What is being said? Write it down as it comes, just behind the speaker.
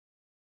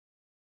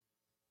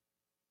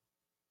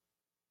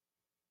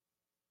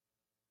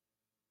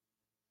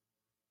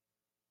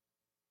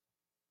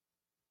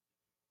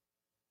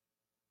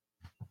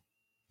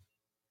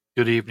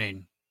Good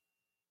evening.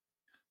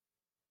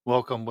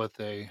 Welcome with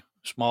a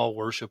small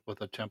worship with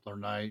a Templar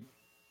Knight,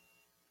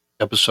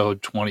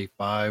 episode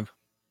 25.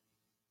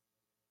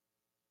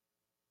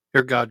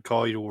 Hear God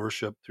call you to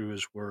worship through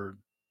his word.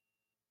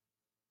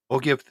 Oh,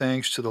 give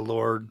thanks to the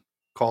Lord,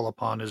 call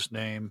upon his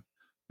name,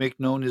 make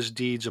known his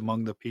deeds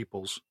among the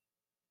peoples.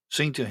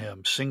 Sing to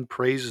him, sing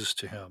praises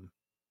to him,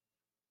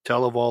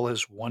 tell of all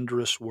his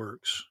wondrous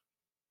works.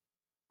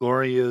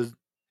 Glory is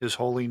his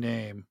holy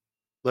name.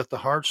 Let the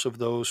hearts of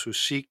those who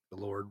seek the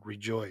Lord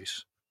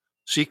rejoice.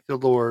 Seek the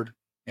Lord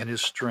and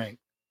his strength,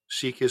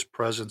 seek his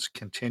presence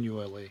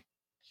continually.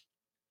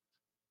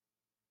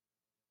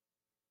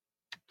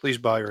 Please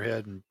bow your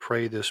head and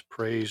pray this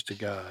praise to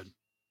God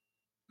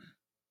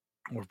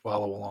or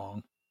follow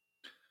along.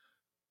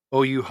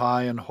 O you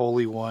high and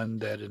holy one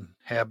that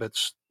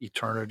inhabits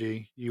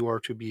eternity, you are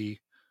to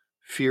be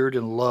feared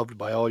and loved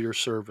by all your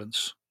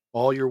servants.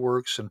 All your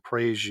works and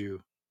praise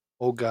you,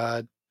 O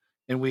God,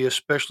 and we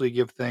especially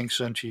give thanks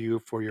unto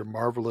you for your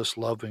marvelous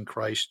love in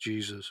Christ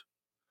Jesus,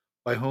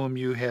 by whom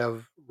you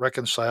have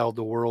reconciled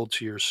the world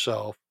to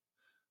yourself.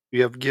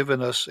 You have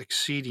given us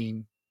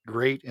exceeding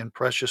great and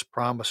precious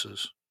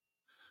promises.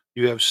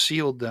 You have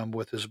sealed them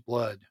with his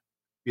blood.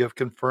 You have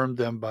confirmed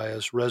them by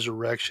his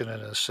resurrection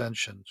and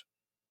ascension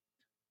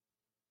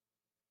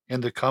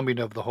and the coming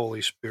of the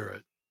Holy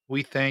Spirit.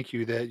 We thank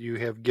you that you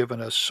have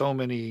given us so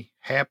many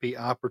happy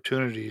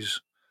opportunities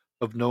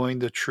of knowing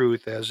the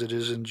truth as it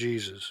is in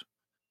Jesus,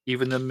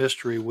 even the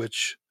mystery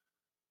which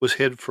was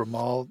hid from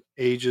all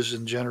ages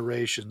and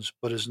generations,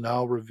 but is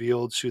now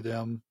revealed to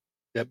them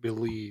that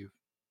believe.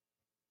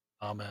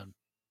 Amen.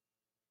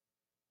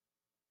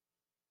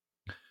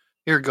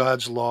 Hear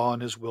God's law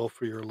and his will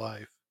for your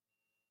life.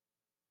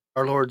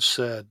 Our Lord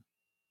said,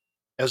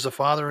 as the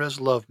Father has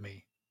loved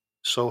me,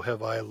 so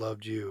have I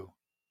loved you.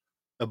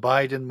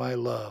 Abide in my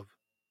love.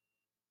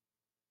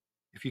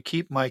 If you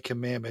keep my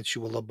commandments,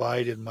 you will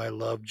abide in my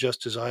love,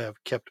 just as I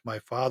have kept my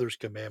Father's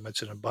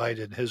commandments and abide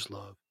in his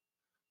love.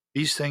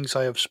 These things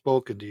I have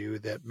spoken to you,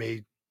 that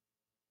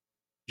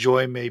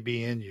joy may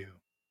be in you,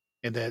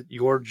 and that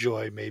your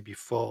joy may be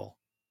full.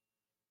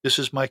 This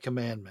is my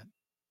commandment,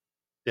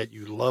 that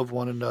you love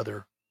one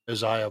another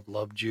as I have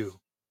loved you.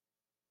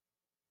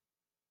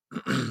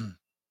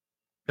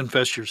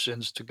 Confess your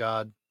sins to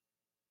God.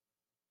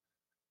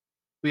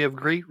 We have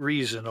great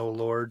reason, O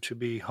Lord, to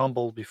be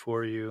humble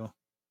before you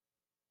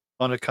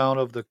on account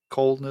of the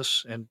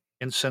coldness and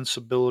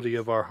insensibility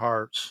of our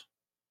hearts,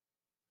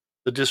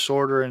 the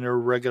disorder and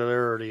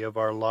irregularity of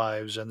our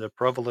lives, and the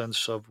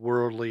prevalence of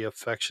worldly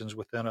affections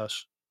within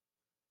us.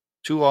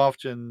 Too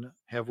often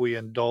have we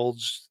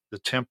indulged the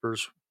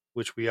tempers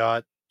which we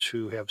ought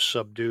to have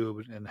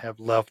subdued and have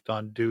left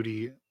on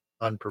duty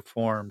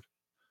unperformed.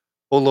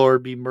 O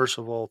Lord, be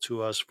merciful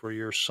to us for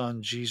your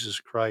Son Jesus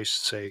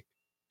Christ's sake.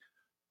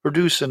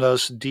 Produce in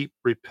us deep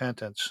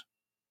repentance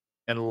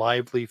and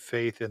lively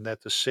faith in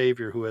that the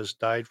Savior who has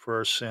died for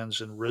our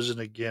sins and risen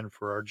again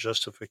for our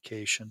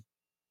justification.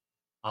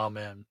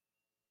 Amen.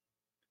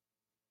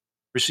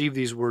 Receive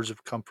these words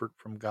of comfort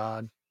from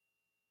God.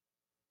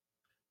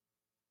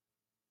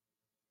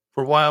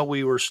 For while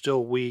we were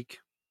still weak,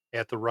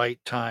 at the right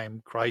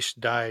time,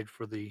 Christ died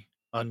for the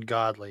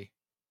ungodly.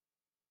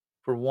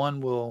 For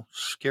one will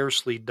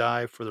scarcely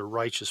die for the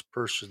righteous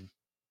person,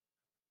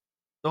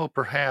 though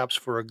perhaps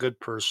for a good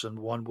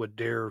person one would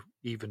dare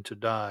even to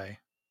die.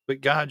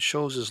 But God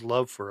shows his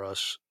love for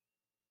us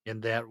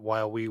in that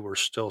while we were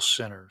still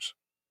sinners,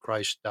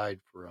 Christ died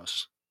for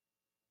us.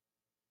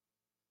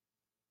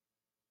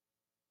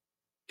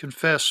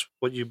 Confess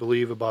what you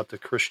believe about the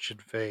Christian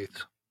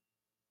faith.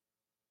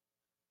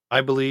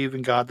 I believe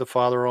in God the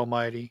Father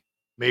Almighty,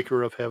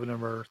 maker of heaven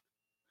and earth.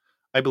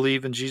 I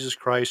believe in Jesus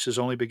Christ, his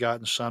only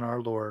begotten Son,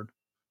 our Lord,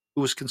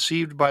 who was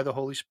conceived by the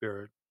Holy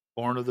Spirit,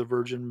 born of the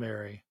Virgin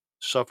Mary,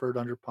 suffered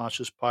under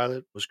Pontius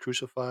Pilate, was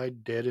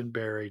crucified, dead, and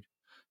buried.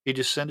 He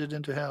descended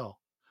into hell.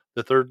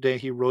 The third day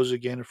he rose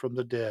again from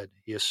the dead.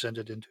 He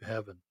ascended into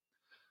heaven,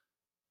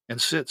 and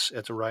sits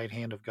at the right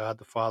hand of God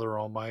the Father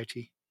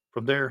Almighty.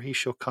 From there he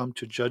shall come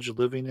to judge the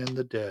living and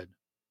the dead.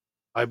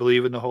 I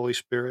believe in the Holy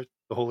Spirit,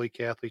 the Holy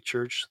Catholic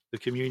Church, the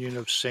communion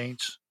of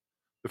saints,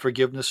 the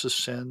forgiveness of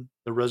sin,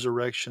 the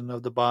resurrection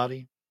of the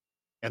body,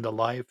 and the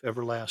life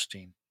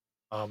everlasting.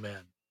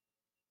 Amen.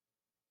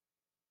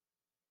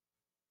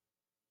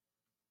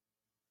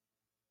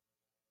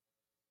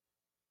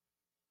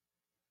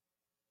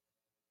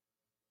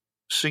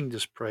 Sing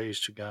this praise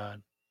to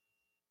God.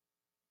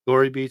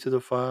 Glory be to the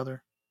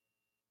Father,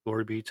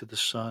 glory be to the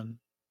Son,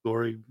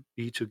 glory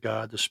be to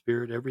God the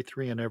Spirit, every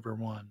three and ever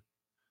one,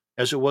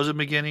 as it was in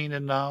the beginning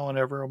and now and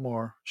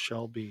evermore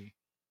shall be.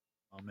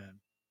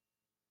 Amen.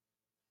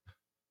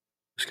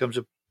 This comes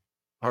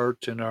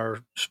apart in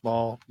our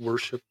small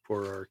worship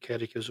for our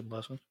catechism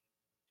lesson.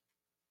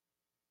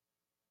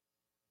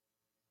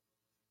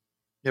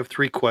 We have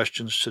three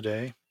questions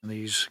today, and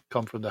these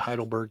come from the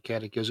Heidelberg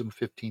Catechism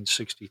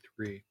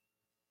 1563.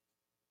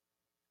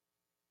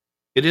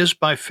 It is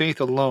by faith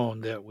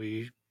alone that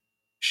we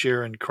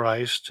share in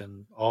Christ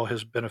and all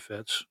his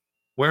benefits.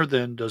 Where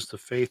then does the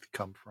faith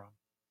come from?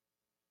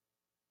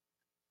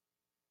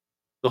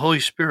 The Holy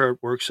Spirit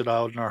works it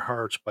out in our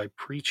hearts by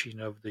preaching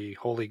of the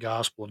Holy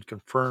Gospel and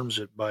confirms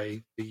it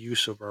by the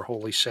use of our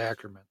holy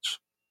sacraments.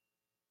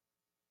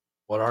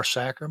 What are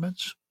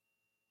sacraments?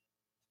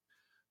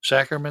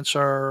 Sacraments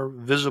are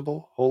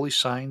visible, holy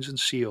signs and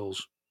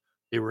seals.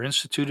 They were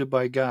instituted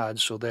by God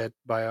so that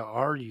by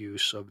our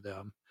use of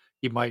them,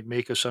 He might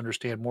make us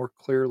understand more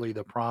clearly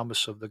the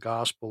promise of the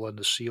gospel and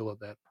the seal of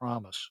that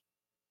promise.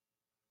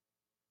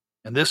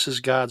 And this is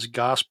God's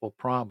gospel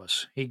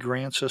promise. He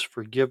grants us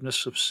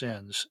forgiveness of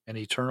sins and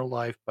eternal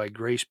life by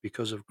grace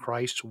because of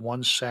Christ's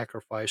one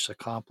sacrifice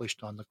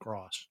accomplished on the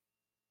cross.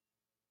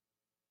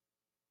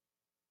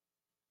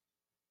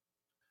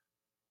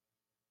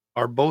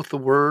 Are both the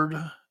Word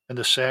and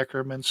the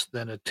sacraments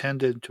then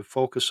intended to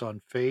focus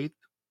on faith,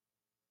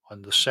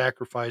 on the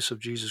sacrifice of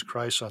Jesus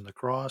Christ on the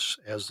cross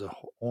as the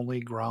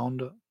only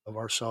ground of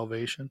our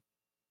salvation?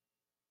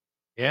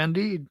 Yeah,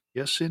 indeed.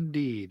 Yes,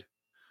 indeed.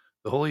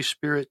 The Holy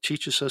Spirit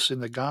teaches us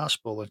in the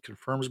gospel and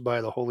confirms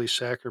by the holy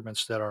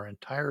sacraments that our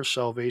entire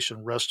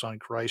salvation rests on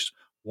Christ's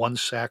one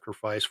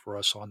sacrifice for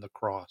us on the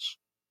cross.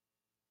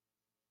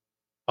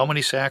 How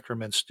many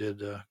sacraments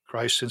did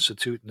Christ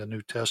institute in the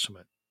New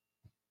Testament?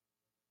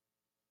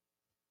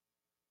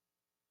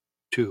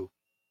 Two: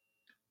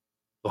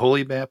 the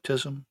Holy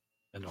Baptism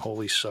and the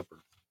Holy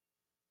Supper.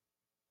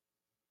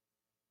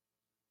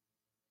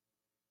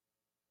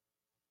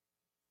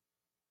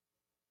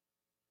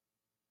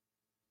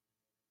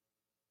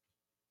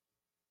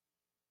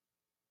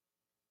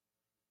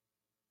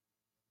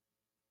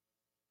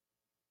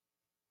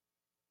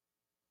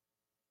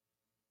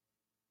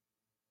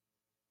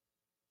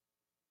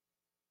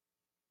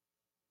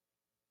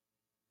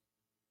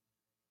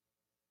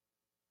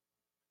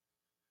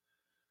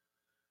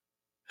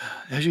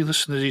 As you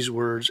listen to these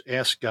words,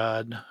 ask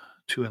God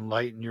to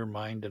enlighten your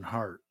mind and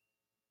heart.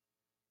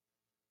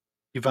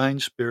 Divine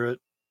Spirit,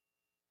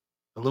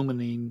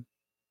 illumining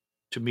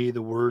to me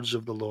the words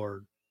of the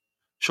Lord.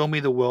 Show me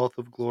the wealth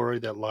of glory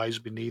that lies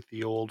beneath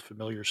the old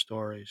familiar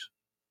stories.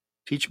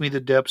 Teach me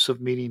the depths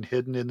of meaning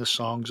hidden in the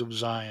songs of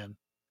Zion.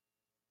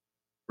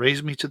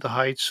 Raise me to the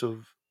heights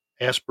of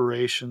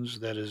aspirations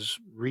that is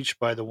reached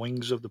by the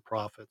wings of the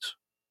prophets.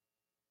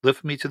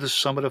 Lift me to the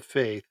summit of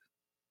faith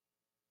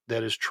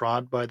that is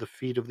trod by the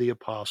feet of the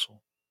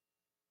apostle.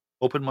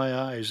 Open my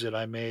eyes that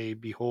I may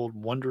behold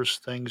wondrous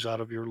things out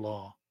of your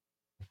law.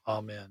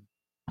 Amen.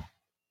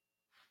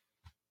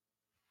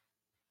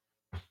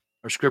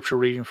 Our scripture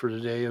reading for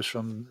today is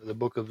from the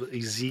book of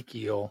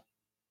Ezekiel,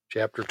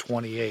 chapter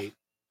 28,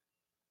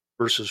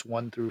 verses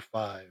 1 through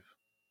 5.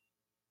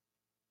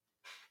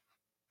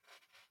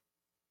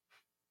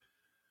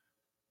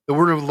 The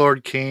word of the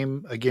Lord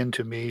came again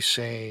to me,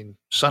 saying,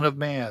 Son of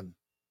man,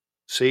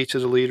 say to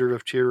the leader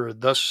of Tyre,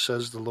 Thus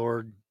says the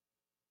Lord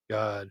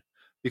God,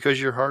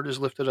 because your heart is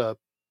lifted up,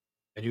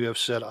 and you have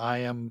said, I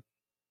am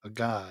a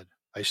God,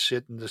 I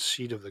sit in the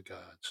seat of the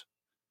gods,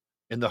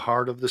 in the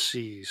heart of the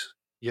seas,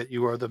 yet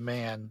you are the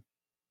man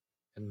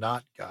and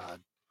not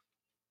God.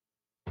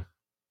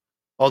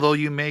 Although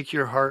you make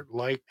your heart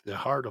like the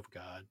heart of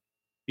God,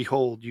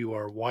 behold, you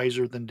are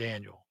wiser than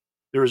Daniel.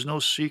 There is no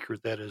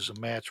secret that is a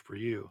match for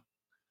you.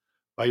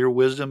 By your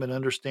wisdom and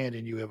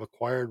understanding, you have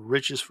acquired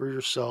riches for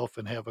yourself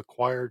and have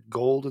acquired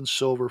gold and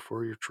silver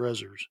for your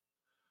treasures.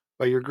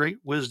 By your great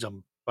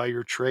wisdom, by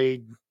your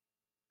trade,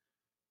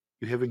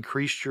 you have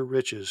increased your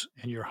riches,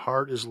 and your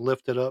heart is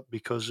lifted up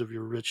because of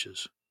your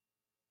riches.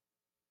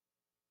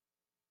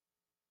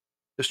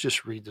 Let's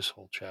just read this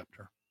whole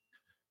chapter.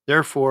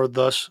 Therefore,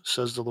 thus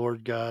says the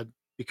Lord God,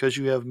 because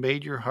you have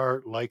made your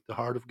heart like the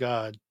heart of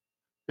God,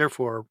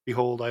 therefore,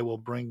 behold, I will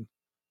bring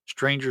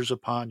strangers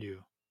upon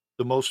you,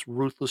 the most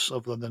ruthless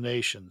of the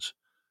nations,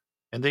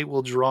 and they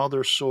will draw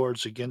their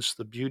swords against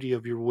the beauty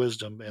of your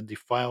wisdom and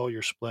defile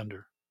your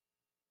splendor.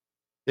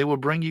 They will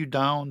bring you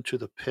down to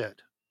the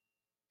pit,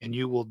 and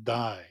you will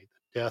die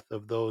the death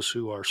of those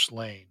who are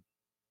slain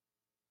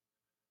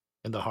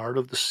in the heart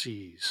of the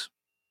seas.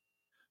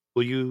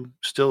 Will you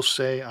still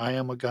say, I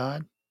am a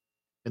God,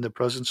 in the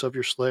presence of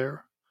your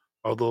slayer,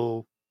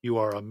 although you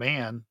are a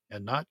man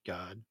and not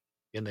God,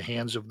 in the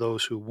hands of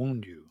those who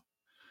wound you?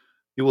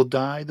 You will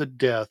die the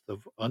death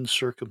of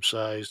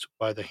uncircumcised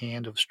by the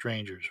hand of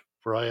strangers,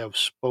 for I have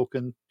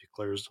spoken,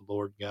 declares the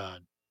Lord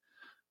God.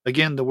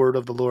 Again, the word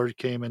of the Lord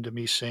came into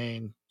me,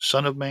 saying,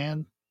 Son of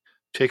man,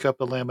 take up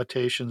the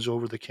lamentations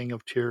over the king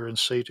of Tyre, and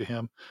say to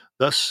him,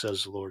 Thus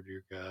says the Lord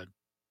your God,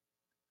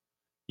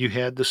 you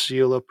had the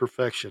seal of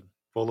perfection,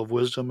 full of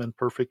wisdom and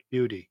perfect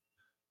beauty.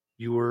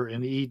 You were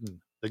in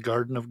Eden, the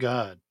garden of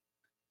God.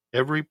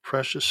 Every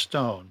precious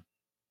stone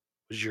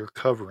was your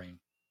covering: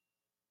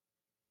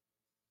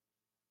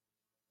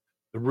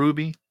 the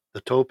ruby,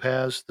 the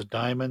topaz, the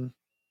diamond,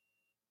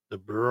 the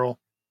beryl,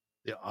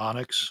 the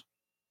onyx,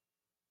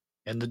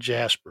 and the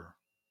jasper,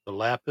 the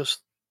lapis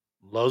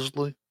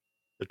lazuli,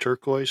 the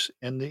turquoise,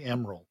 and the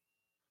emerald,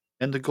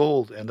 and the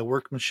gold and the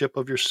workmanship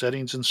of your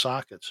settings and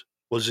sockets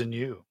was in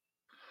you.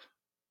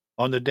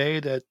 On the day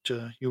that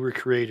you were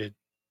created,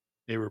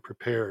 they were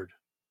prepared.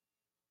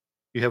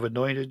 You have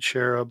anointed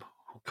cherub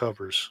who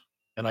covers,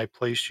 and I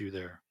placed you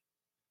there.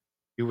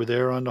 You were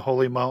there on the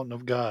holy mountain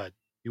of God.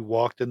 You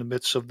walked in the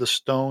midst of the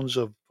stones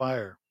of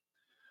fire.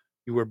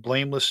 You were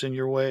blameless in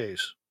your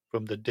ways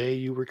from the day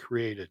you were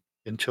created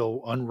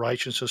until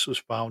unrighteousness was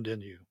found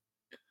in you.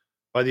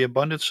 By the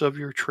abundance of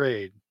your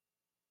trade,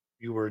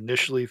 you were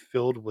initially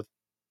filled with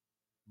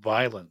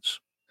violence,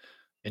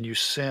 and you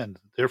sinned.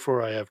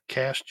 Therefore, I have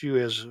cast you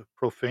as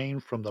profane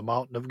from the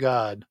mountain of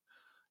God,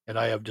 and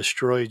I have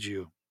destroyed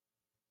you,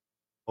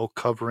 O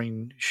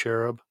covering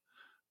cherub,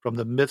 from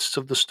the midst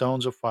of the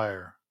stones of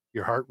fire.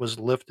 Your heart was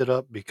lifted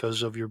up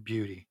because of your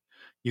beauty.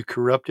 You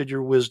corrupted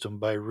your wisdom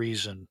by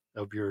reason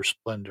of your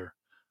splendor.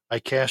 I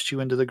cast you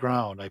into the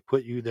ground. I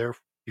put you there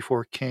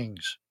before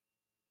kings,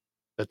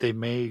 that they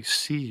may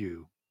see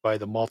you by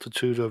the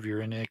multitude of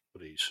your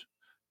iniquities,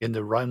 in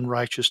the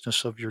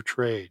unrighteousness of your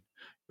trade.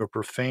 You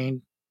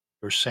profaned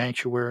your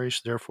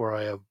sanctuaries. Therefore,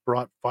 I have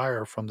brought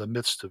fire from the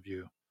midst of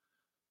you.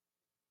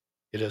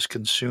 It has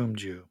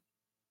consumed you,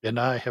 and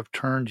I have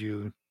turned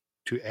you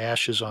to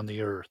ashes on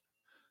the earth.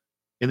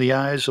 In the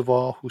eyes of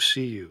all who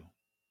see you,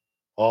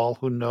 all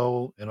who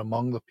know and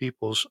among the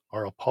peoples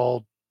are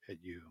appalled at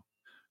you.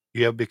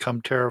 You have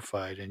become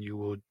terrified, and you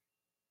will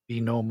be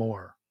no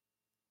more.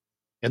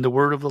 And the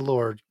word of the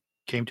Lord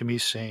came to me,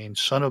 saying,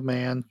 Son of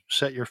man,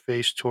 set your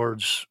face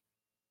towards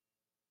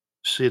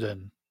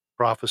Sidon,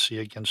 prophesy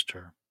against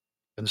her,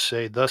 and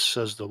say, Thus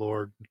says the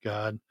Lord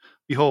God,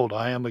 Behold,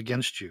 I am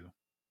against you,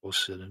 O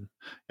Sidon,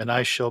 and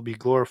I shall be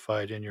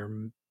glorified in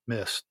your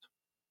midst.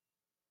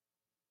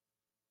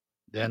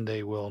 Then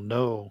they will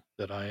know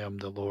that I am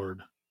the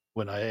Lord,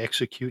 when I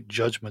execute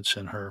judgments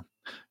in her,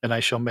 and I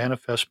shall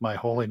manifest my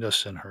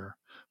holiness in her.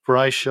 For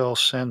I shall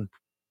send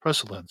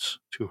pestilence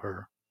to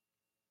her,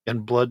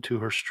 and blood to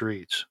her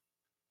streets,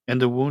 and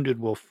the wounded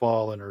will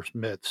fall in her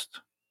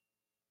midst,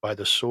 by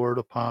the sword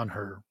upon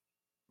her,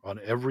 on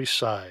every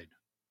side.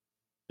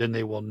 Then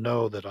they will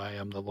know that I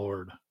am the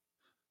Lord.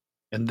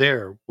 And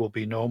there will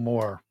be no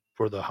more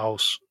for the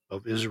house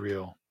of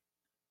Israel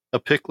a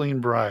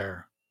prickling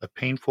briar, a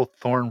painful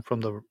thorn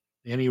from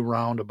any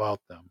round about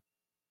them,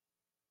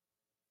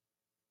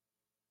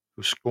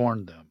 who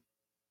scorned them.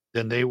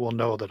 Then they will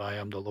know that I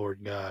am the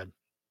Lord God.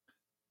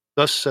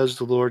 Thus says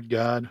the Lord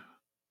God,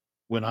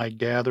 when I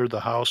gather the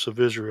house of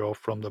Israel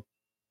from the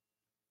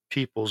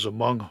peoples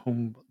among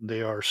whom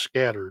they are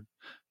scattered,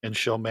 and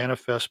shall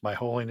manifest my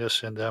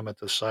holiness in them at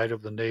the sight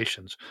of the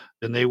nations,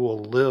 then they will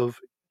live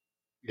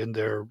in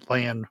their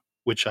land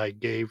which I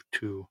gave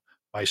to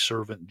my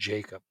servant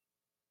Jacob.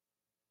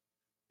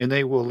 And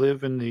they will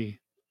live in the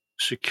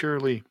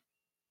securely,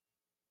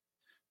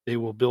 they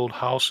will build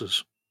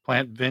houses,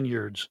 plant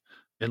vineyards,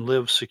 and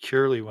live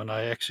securely when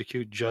I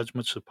execute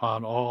judgments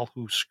upon all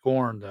who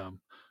scorn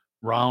them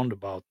round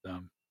about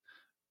them.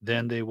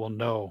 Then they will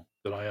know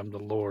that I am the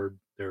Lord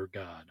their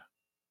God.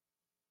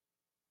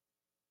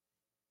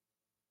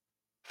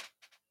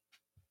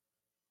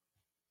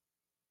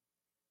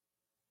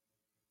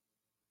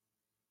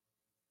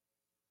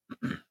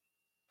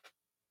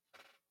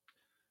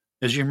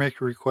 As you make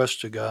a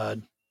request to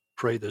God,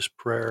 pray this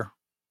prayer.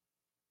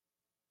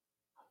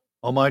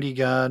 Almighty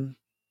God,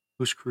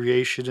 whose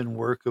creation and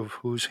work of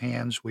whose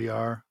hands we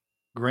are,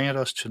 grant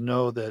us to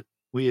know that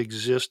we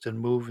exist and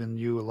move in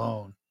you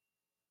alone,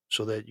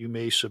 so that you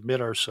may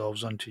submit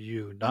ourselves unto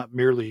you, not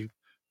merely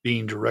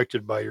being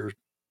directed by your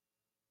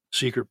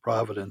secret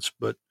providence,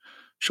 but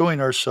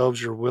showing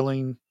ourselves your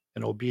willing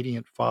and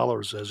obedient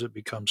followers as it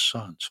becomes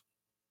sons.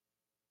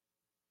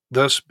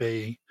 Thus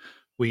may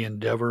we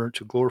endeavor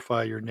to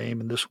glorify your name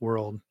in this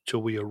world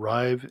till we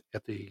arrive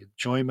at the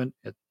enjoyment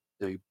at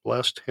the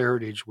blessed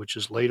heritage which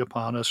is laid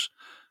upon us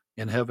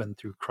in heaven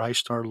through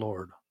Christ our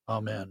Lord.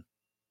 Amen.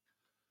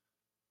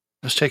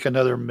 Let's take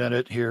another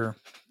minute here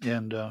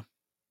and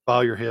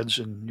bow your heads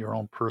in your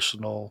own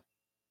personal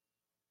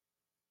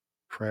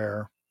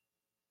prayer.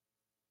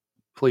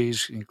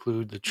 Please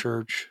include the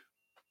church,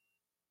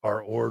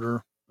 our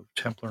order of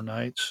Templar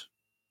Knights,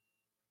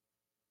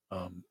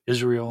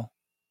 Israel,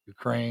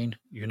 Ukraine,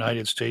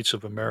 United States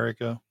of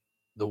America,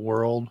 the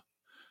world,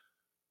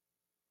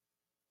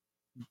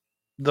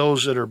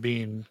 those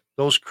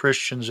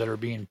Christians that are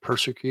being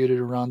persecuted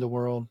around the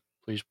world.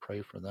 Please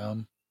pray for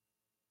them.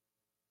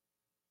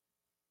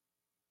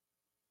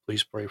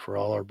 Please pray for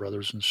all our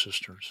brothers and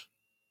sisters.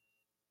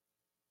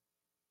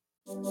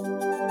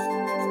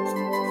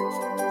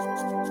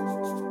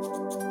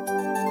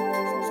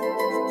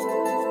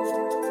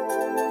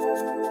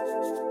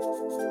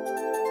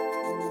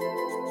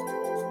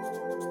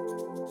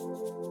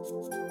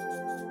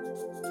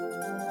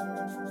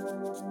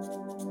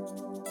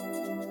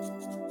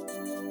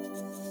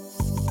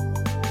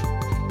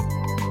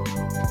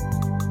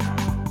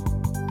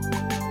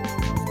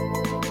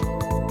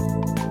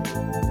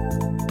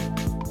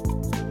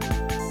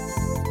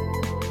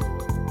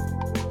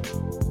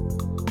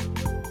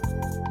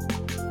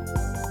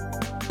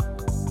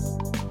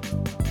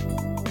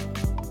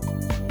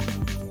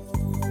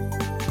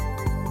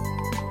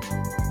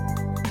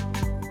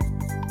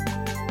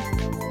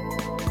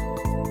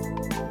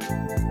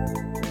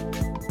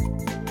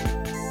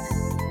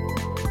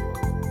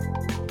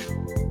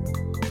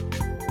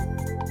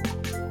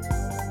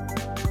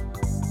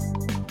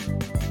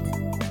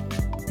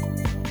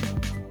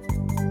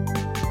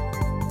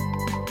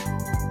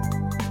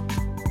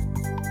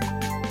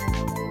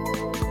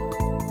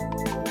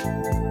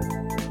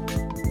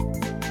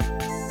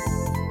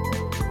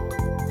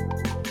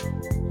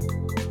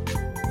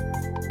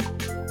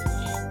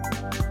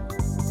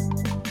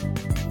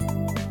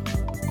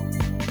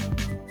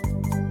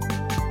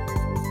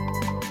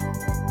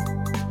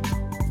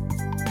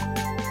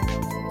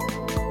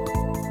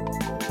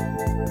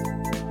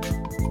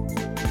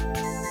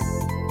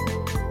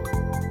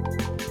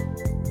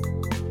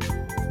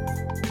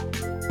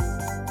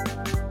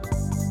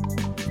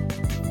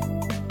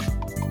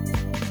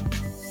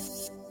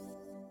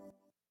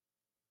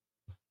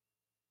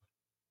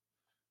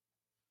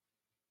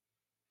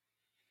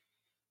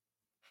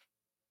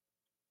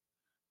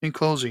 In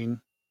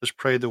closing, let's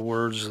pray the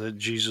words that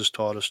Jesus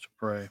taught us to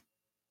pray.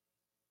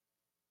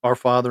 Our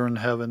Father in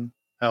heaven,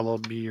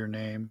 hallowed be your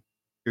name.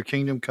 Your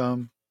kingdom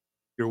come,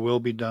 your will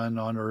be done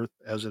on earth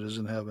as it is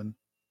in heaven.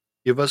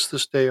 Give us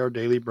this day our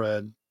daily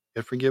bread,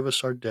 and forgive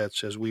us our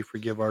debts as we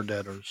forgive our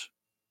debtors.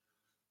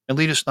 And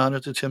lead us not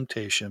into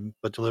temptation,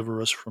 but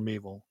deliver us from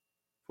evil.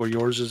 For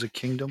yours is the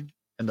kingdom,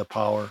 and the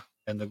power,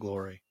 and the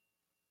glory,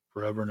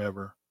 forever and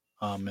ever.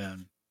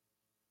 Amen.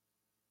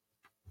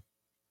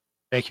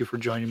 Thank you for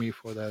joining me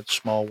for that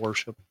small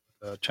worship,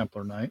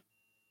 Templar Night.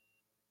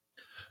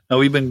 Now,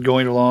 we've been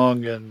going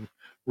along and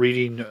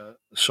reading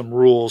some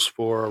rules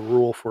for a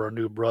rule for a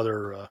new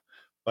brother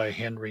by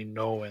Henry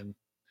Nouwen.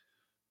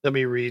 Let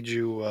me read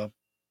you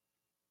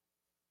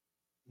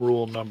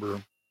rule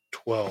number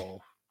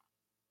 12.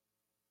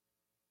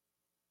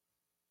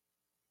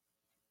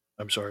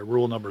 I'm sorry,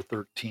 rule number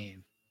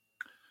 13.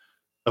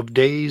 Of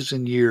days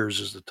and years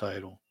is the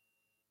title.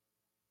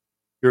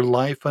 Your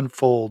life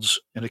unfolds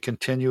in a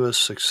continuous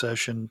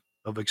succession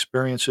of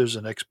experiences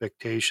and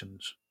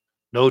expectations.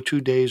 No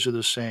 2 days are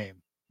the same.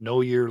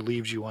 No year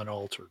leaves you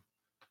unaltered.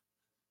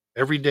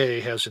 Every day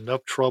has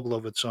enough trouble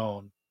of its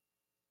own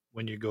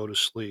when you go to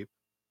sleep.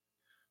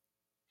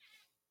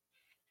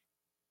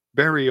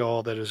 Bury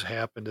all that has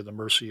happened in the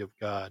mercy of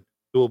God.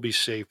 You will be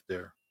safe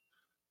there.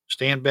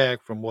 Stand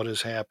back from what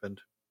has happened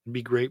and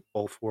be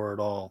grateful for it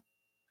all.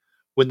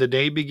 When the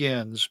day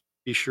begins,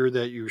 be sure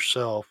that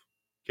yourself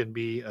can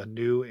be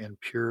anew and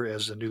pure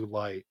as the new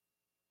light.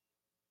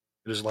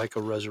 It is like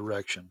a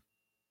resurrection.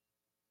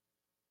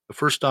 The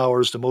first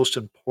hour is the most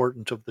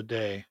important of the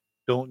day.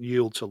 Don't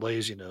yield to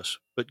laziness,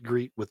 but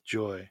greet with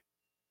joy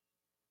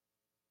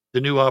the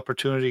new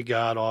opportunity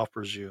God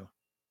offers you.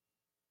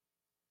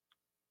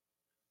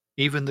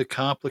 Even the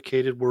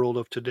complicated world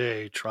of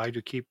today, try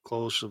to keep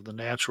close of the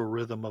natural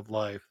rhythm of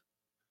life.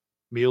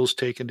 Meals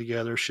taken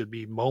together should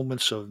be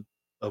moments of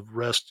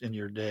rest in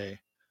your day.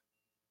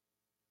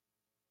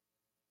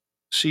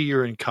 See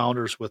your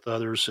encounters with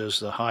others as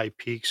the high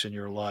peaks in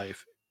your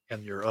life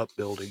and your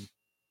upbuilding.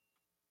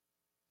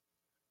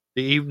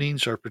 The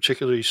evenings are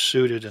particularly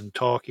suited in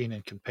talking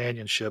and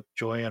companionship,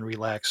 joy and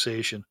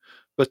relaxation.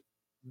 But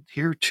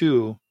here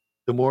too,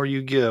 the more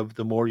you give,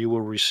 the more you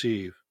will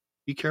receive.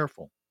 Be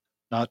careful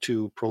not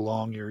to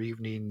prolong your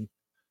evenings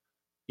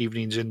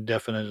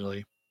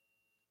indefinitely.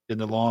 In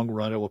the long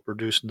run, it will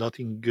produce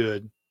nothing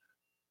good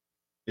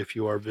if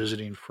you are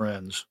visiting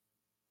friends.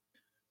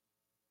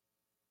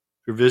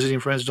 If you're visiting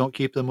friends, don't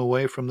keep them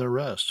away from their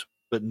rest,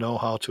 but know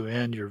how to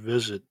end your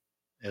visit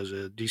as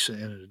in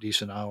a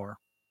decent hour.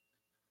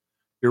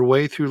 Your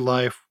way through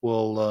life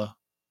will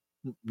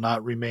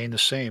not remain the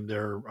same.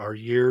 There are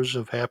years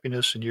of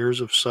happiness and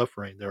years of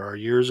suffering. There are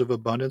years of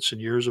abundance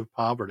and years of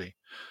poverty,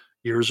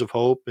 years of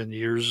hope and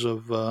years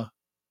of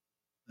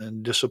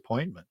and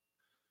disappointment.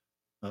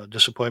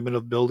 Disappointment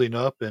of building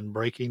up and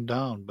breaking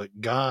down,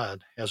 but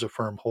God has a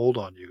firm hold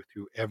on you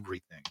through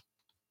everything.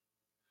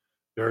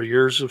 There are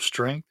years of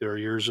strength, there are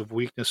years of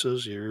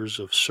weaknesses, years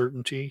of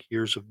certainty,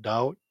 years of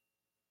doubt,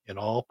 and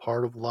all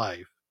part of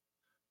life.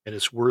 And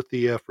it's worth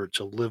the effort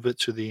to live it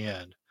to the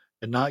end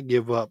and not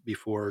give up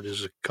before it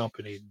is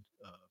accompanied,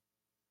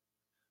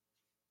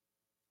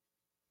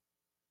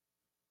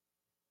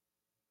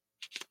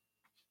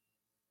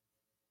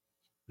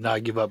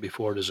 not give up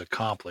before it is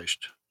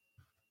accomplished.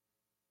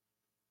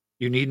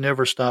 You need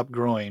never stop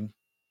growing.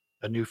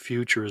 A new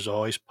future is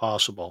always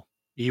possible.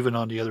 Even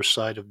on the other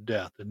side of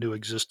death, a new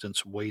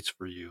existence waits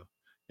for you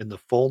in the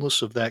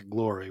fullness of that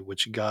glory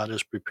which God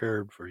has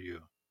prepared for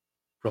you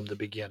from the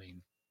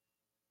beginning.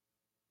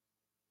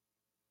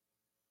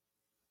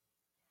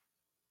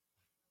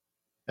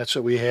 That's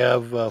what we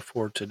have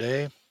for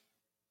today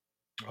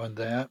on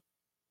that.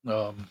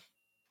 Um,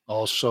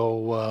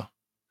 Also,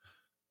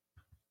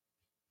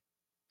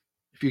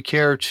 if you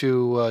care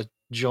to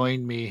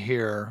join me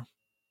here,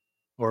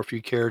 or if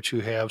you care to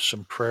have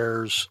some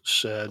prayers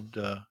said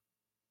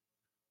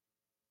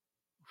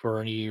for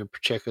any of your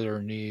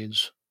particular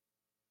needs,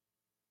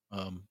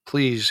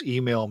 please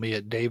email me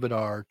at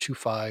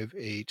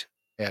davidr258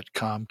 at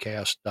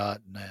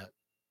comcast.net.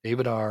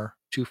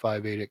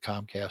 davidr258 at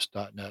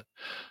comcast.net.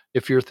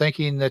 If you're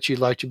thinking that you'd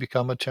like to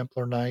become a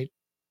Templar Knight,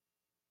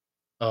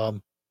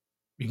 um,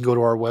 you can go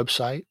to our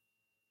website,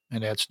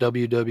 and that's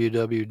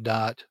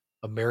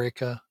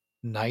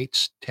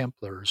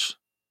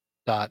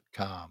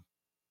www.americanightstemplars.com.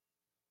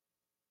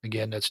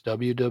 Again, that's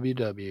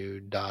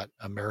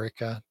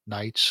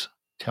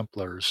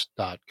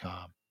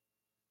www.americanightstemplars.com.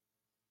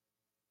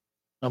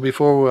 Now,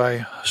 before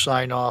I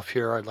sign off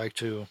here, I'd like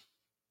to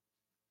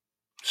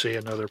say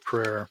another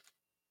prayer.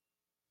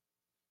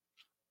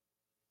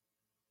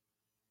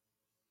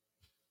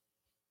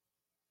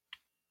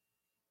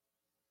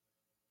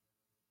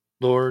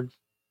 Lord,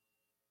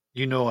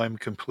 you know I'm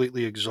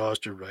completely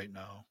exhausted right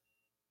now.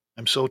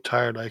 I'm so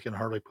tired I can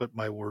hardly put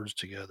my words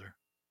together.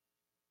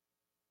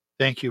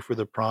 Thank you for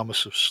the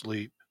promise of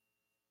sleep,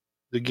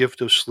 the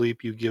gift of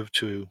sleep you give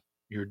to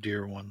your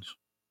dear ones.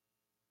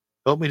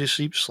 Help me to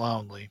sleep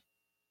soundly.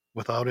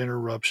 without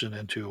interruption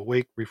and to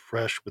awake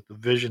refreshed with the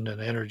vision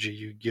and energy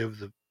you give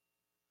to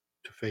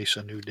face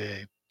a new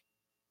day.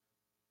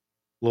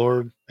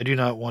 Lord, I do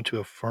not want to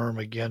affirm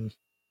again.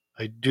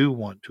 I do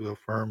want to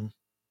affirm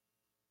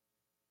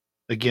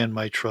again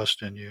my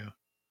trust in you.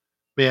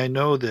 May I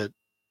know that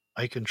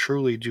I can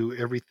truly do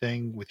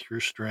everything with your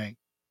strength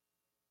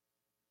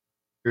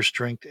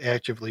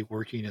actively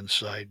working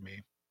inside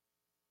me.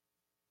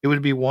 It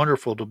would be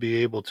wonderful to be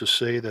able to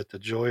say that the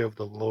joy of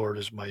the Lord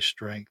is my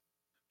strength,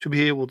 to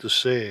be able to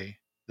say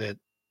that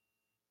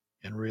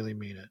and really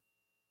mean it,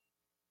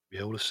 be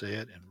able to say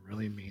it and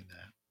really mean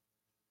that.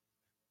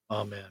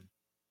 Amen.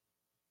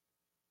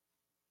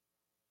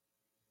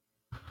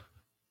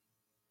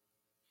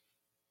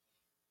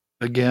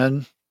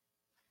 Again,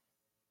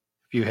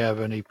 if you have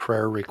any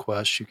prayer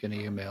requests, you can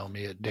email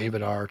me at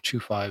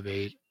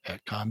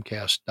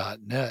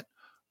davidr258@comcast.net,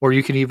 or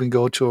you can even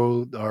go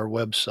to our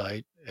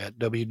website at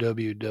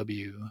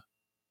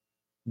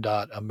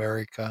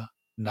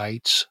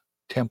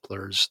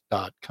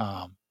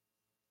www.americanightstemplars.com.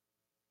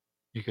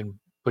 You can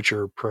put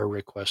your prayer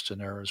request in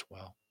there as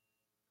well.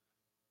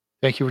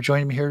 Thank you for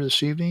joining me here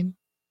this evening.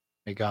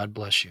 May God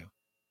bless you.